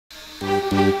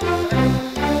E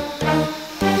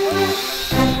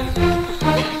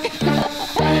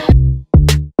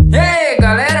aí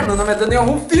galera, meu nome é Daniel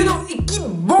Rufino e que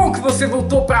bom que você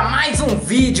voltou para mais um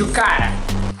vídeo, cara!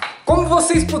 Como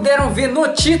vocês puderam ver no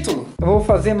título, eu vou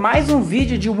fazer mais um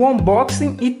vídeo de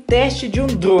unboxing e teste de um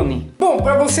drone. Bom,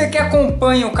 para você que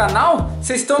acompanha o canal,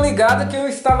 vocês estão ligados que eu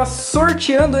estava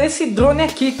sorteando esse drone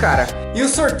aqui, cara. E o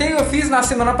sorteio eu fiz na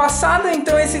semana passada,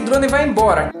 então esse drone vai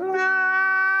embora.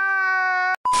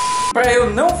 Para eu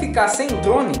não ficar sem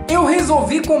drone, eu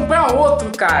resolvi comprar outro,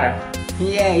 cara.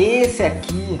 E é esse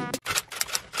aqui.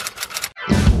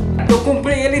 Eu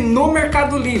comprei ele no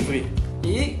Mercado Livre.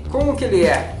 E como que ele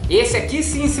é? Esse aqui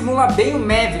sim simula bem o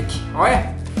Mavic.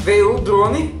 Olha, veio o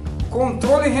drone,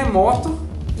 controle remoto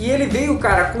e ele veio,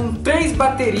 cara, com 3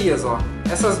 baterias, ó.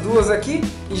 Essas duas aqui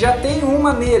e já tem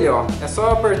uma nele, ó. É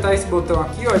só apertar esse botão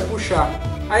aqui, ó, e puxar.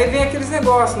 Aí vem aqueles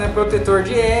negócios, né? Protetor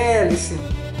de hélice,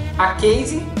 a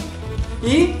case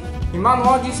e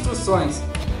manual de instruções.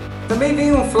 Também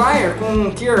vem um flyer com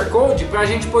um QR Code para a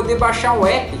gente poder baixar o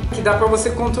app, que dá para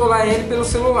você controlar ele pelo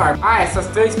celular. Ah, essas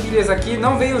 3 pilhas aqui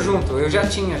não veio junto, eu já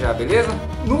tinha já, beleza?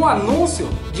 No anúncio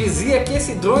dizia que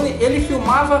esse drone ele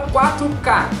filmava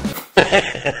 4K.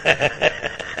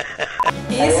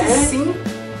 Esse sim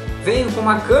veio com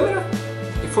uma câmera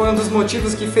e foi um dos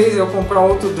motivos que fez eu comprar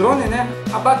outro drone, né?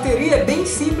 A bateria é bem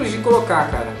simples de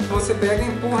colocar, cara. Você pega e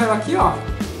empurra ela aqui, ó.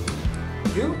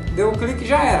 Viu? Deu o clique e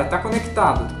já era, tá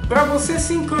conectado. Para você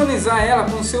sincronizar ela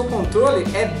com o seu controle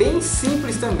é bem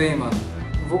simples também, mano.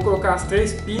 Vou colocar as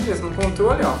 3 pilhas no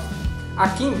controle, ó.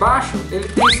 Aqui embaixo ele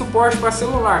tem suporte para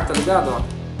celular, tá ligado? Ó.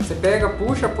 Você pega,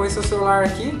 puxa, põe seu celular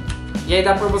aqui e aí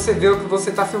dá para você ver o que você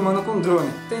tá filmando com o drone.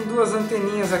 Tem 2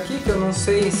 anteninhas aqui que eu não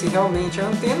sei se realmente é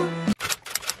antena.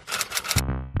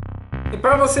 E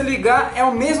para você ligar é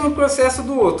o mesmo processo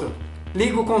do outro.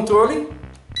 Liga o controle,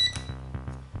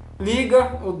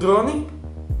 liga o drone,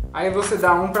 aí você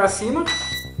dá um para cima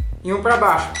e um para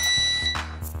baixo.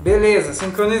 Beleza,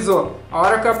 sincronizou. A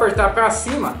hora que eu apertar para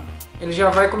cima, ele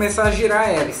já vai começar a girar a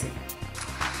hélice.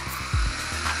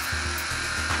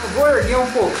 Eu vou erguer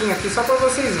um pouquinho aqui só para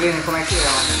vocês verem como é que é.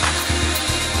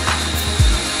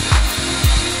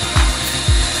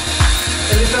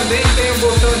 Ele também tem o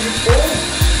botão de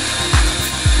pouso.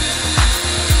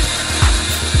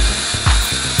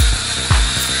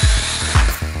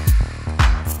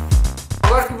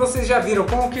 Vocês já viram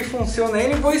como que funciona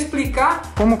ele, vou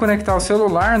explicar como conectar o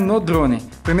celular no drone.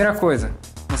 Primeira coisa,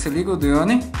 você liga o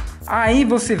drone, aí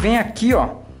você vem aqui, ó,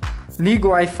 liga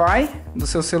o Wi-Fi do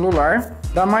seu celular,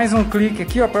 dá mais um clique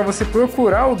aqui, ó, para você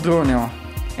procurar o drone, ó.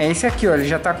 É esse aqui, ó, ele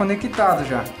já está conectado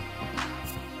já.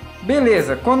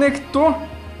 Beleza, conectou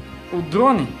o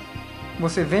drone,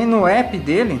 você vem no app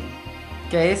dele,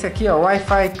 que é esse aqui, ó,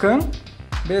 Wi-Fi Cam,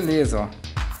 beleza, ó.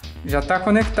 Já está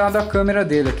conectado a câmera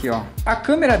dele aqui, ó. A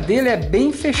câmera dele é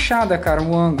bem fechada, cara,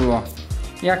 o ângulo, ó.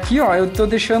 E aqui, ó, eu tô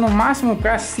deixando o máximo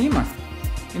para cima.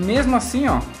 E mesmo assim,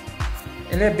 ó,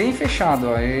 ele é bem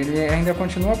fechado, ó. Ele ainda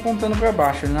continua apontando para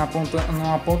baixo, ele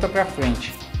não aponta para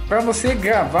frente. Para você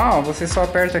gravar, ó, você só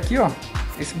aperta aqui, ó,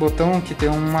 esse botão que tem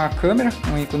uma câmera,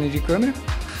 um ícone de câmera.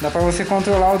 Dá para você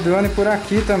controlar o drone por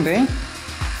aqui também.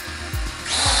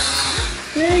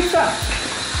 Eita!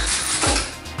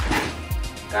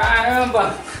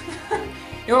 Caramba!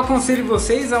 Eu aconselho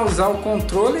vocês a usar o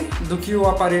controle do que o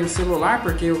aparelho celular,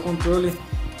 porque o controle,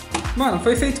 mano,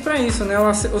 foi feito para isso, né?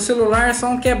 O celular é só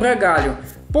um quebra-galho.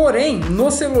 Porém, no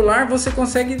celular você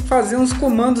consegue fazer uns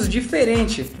comandos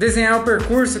diferentes. Desenhar o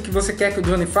percurso que você quer que o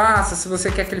drone faça, se você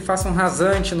quer que ele faça um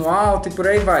rasante no alto e por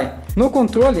aí vai. No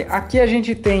controle, aqui a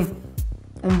gente tem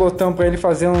um botão para ele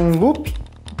fazer um loop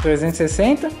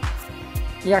 360.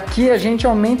 E aqui a gente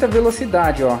aumenta a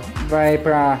velocidade, ó. Vai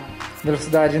para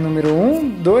velocidade número 1,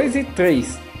 2 e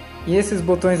 3. E esses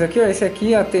botões aqui, ó, esse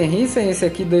aqui aterrissa, esse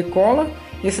aqui decola.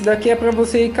 Esse daqui é para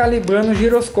você ir calibrando o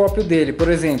giroscópio dele. Por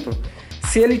exemplo,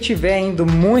 se ele estiver indo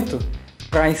muito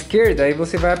para a esquerda, aí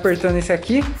você vai apertando esse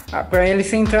aqui para ele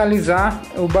centralizar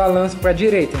o balanço para a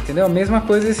direita, entendeu? Mesma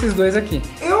coisa esses dois aqui.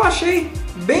 Eu achei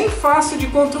bem fácil de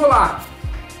controlar.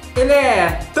 Ele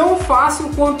é tão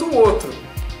fácil quanto o outro.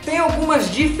 Tem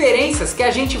algumas diferenças que a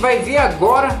gente vai ver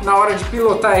agora na hora de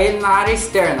pilotar ele na área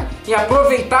externa e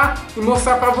aproveitar e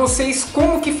mostrar para vocês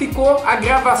como que ficou a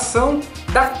gravação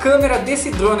da câmera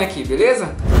desse drone aqui,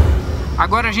 beleza?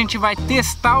 Agora a gente vai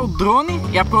testar o drone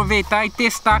e aproveitar e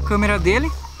testar a câmera dele.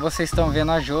 Vocês estão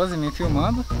vendo a Josi me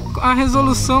filmando. A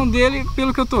resolução dele,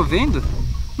 pelo que eu tô vendo,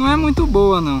 não é muito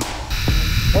boa não.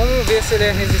 Vamos ver se ele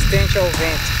é resistente ao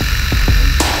vento.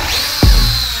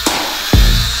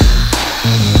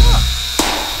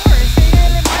 Esse aí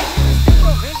ele é mais resistente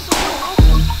ao vento do que o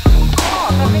outro.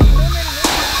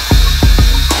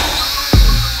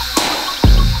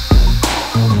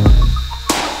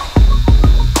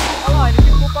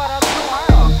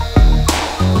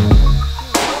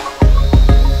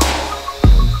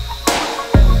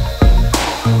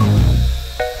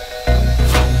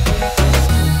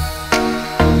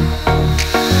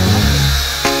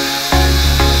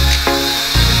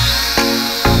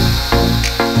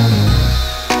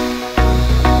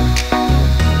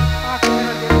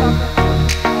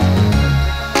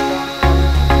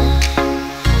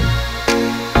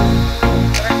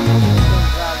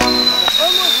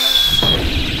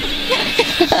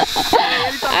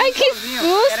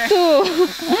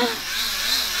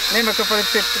 Lembra que eu falei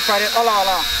pra você que parece... Olha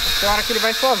lá, tem hora que ele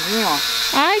vai sozinho, ó.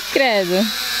 Ai, credo.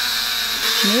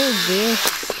 Meu Deus.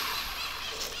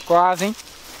 Quase, hein?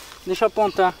 Deixa eu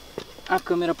apontar a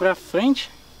câmera pra frente,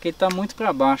 que ele tá muito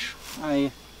pra baixo. Aí,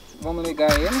 vamos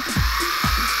ligar ele.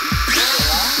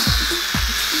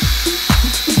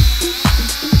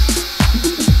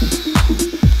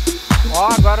 Ó,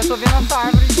 agora eu tô vendo essa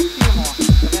árvore de cima, ó. Tá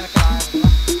vendo aquela árvore lá?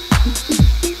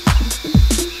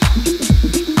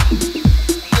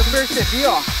 Eu percebi,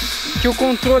 ó, que o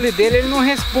controle dele ele não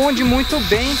responde muito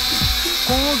bem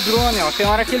com o drone, ó. Tem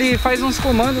hora que ele faz uns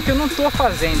comandos que eu não tô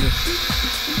fazendo.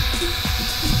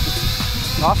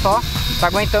 Nossa, ó, tá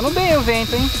aguentando bem o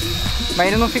vento, hein? Mas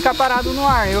ele não fica parado no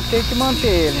ar, eu tenho que manter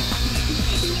ele.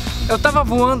 Eu tava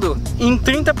voando em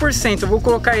 30%, eu vou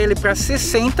colocar ele pra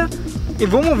 60% e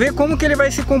vamos ver como que ele vai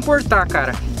se comportar,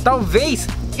 cara. Talvez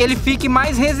ele fique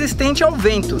mais resistente ao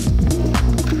vento.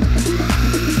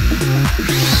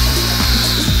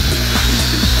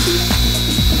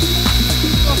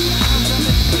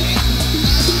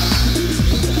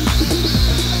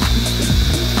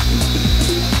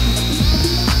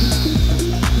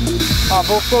 Ó,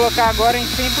 vou colocar agora em 100%.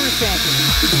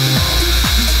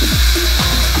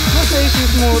 Não sei se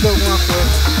isso muda alguma coisa.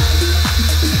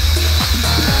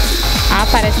 Ah,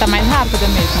 parece que tá mais rápida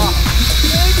mesmo. Ó,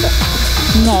 eita!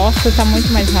 Nossa, tá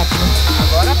muito mais rápido.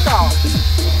 Agora tá, ó.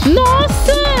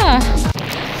 Nossa!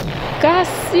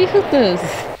 Cacildas!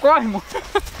 Corre, amor.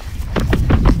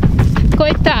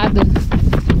 Coitado.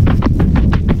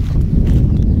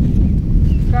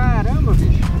 Caramba,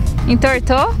 bicho.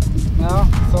 Entortou? Não,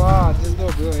 só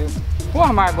desdobrou ele.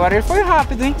 Porra, mas agora ele foi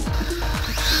rápido, hein?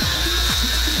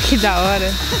 Que da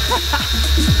hora.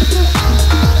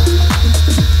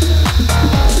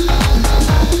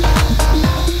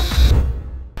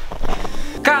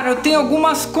 Cara, eu tenho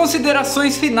algumas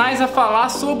considerações finais a falar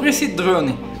sobre esse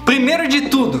drone. Primeiro de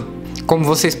tudo, como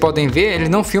vocês podem ver, ele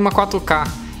não filma 4K.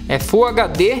 É Full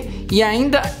HD e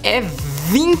ainda é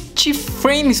 20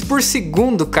 frames por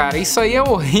segundo, cara. Isso aí é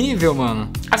horrível, mano.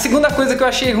 A segunda coisa que eu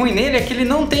achei ruim nele é que ele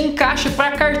não tem encaixe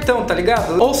para cartão, tá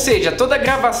ligado? Ou seja, toda a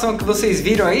gravação que vocês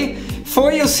viram aí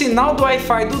foi o sinal do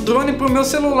Wi-Fi do drone pro meu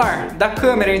celular, da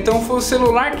câmera. Então foi o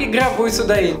celular que gravou isso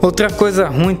daí. Outra coisa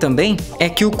ruim também é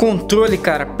que o controle,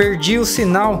 cara, perdia o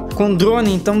sinal com o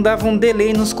drone, então dava um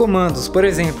delay nos comandos. Por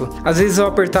exemplo, às vezes eu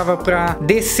apertava para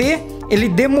descer, ele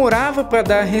demorava para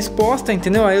dar a resposta,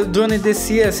 entendeu? Aí o drone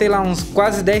descia, sei lá, uns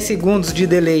quase 10 segundos de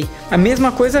delay. A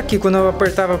mesma coisa aqui, quando eu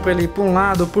apertava para ele ir para um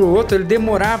lado ou para o outro, ele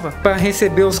demorava para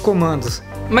receber os comandos.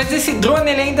 Mas esse drone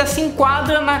ele ainda se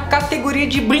enquadra na categoria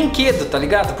de brinquedo, tá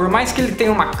ligado? Por mais que ele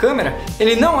tenha uma câmera,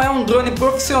 ele não é um drone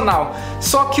profissional.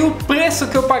 Só que o preço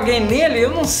que eu paguei nele,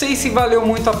 eu não sei se valeu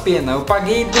muito a pena. Eu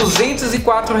paguei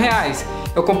R$204.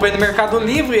 Eu comprei no Mercado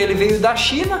Livre, ele veio da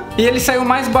China e ele saiu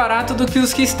mais barato do que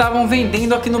os que estavam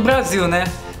vendendo aqui no Brasil, né?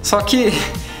 Só que,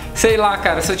 sei lá,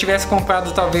 cara, se eu tivesse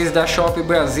comprado talvez da Shop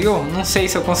Brasil, não sei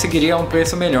se eu conseguiria um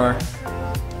preço melhor.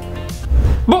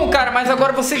 Bom, cara, mas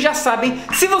agora vocês já sabem,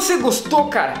 se você gostou,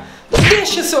 cara,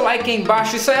 deixa o seu like aí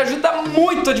embaixo, isso aí ajuda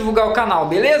muito a divulgar o canal,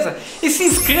 beleza? E se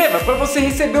inscreva para você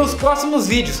receber os próximos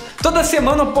vídeos. Toda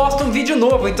semana eu posto um vídeo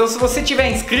novo, então se você tiver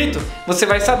inscrito, você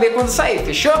vai saber quando sair,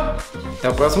 fechou? Até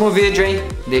o próximo vídeo, hein?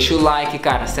 Deixa o like,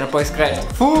 cara, cena pós-crédito.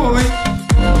 Fui!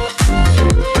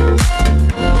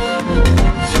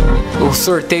 O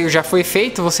sorteio já foi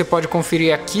feito, você pode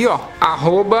conferir aqui, ó,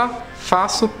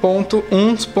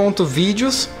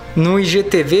 @faço.uns.vídeos. No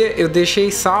IGTV eu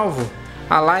deixei salvo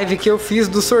a live que eu fiz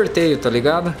do sorteio, tá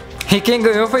ligado? E quem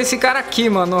ganhou foi esse cara aqui,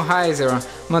 mano, o Heiser, ó.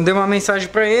 Mandei uma mensagem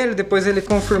pra ele, depois ele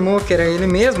confirmou que era ele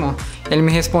mesmo, ó. Ele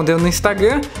me respondeu no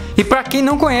Instagram. E pra quem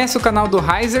não conhece o canal do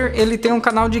Heiser, ele tem um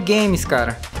canal de games,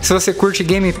 cara. Se você curte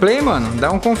gameplay, mano,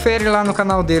 dá um confere lá no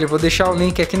canal dele. Vou deixar o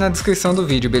link aqui na descrição do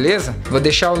vídeo, beleza? Vou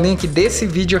deixar o link desse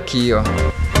vídeo aqui, ó.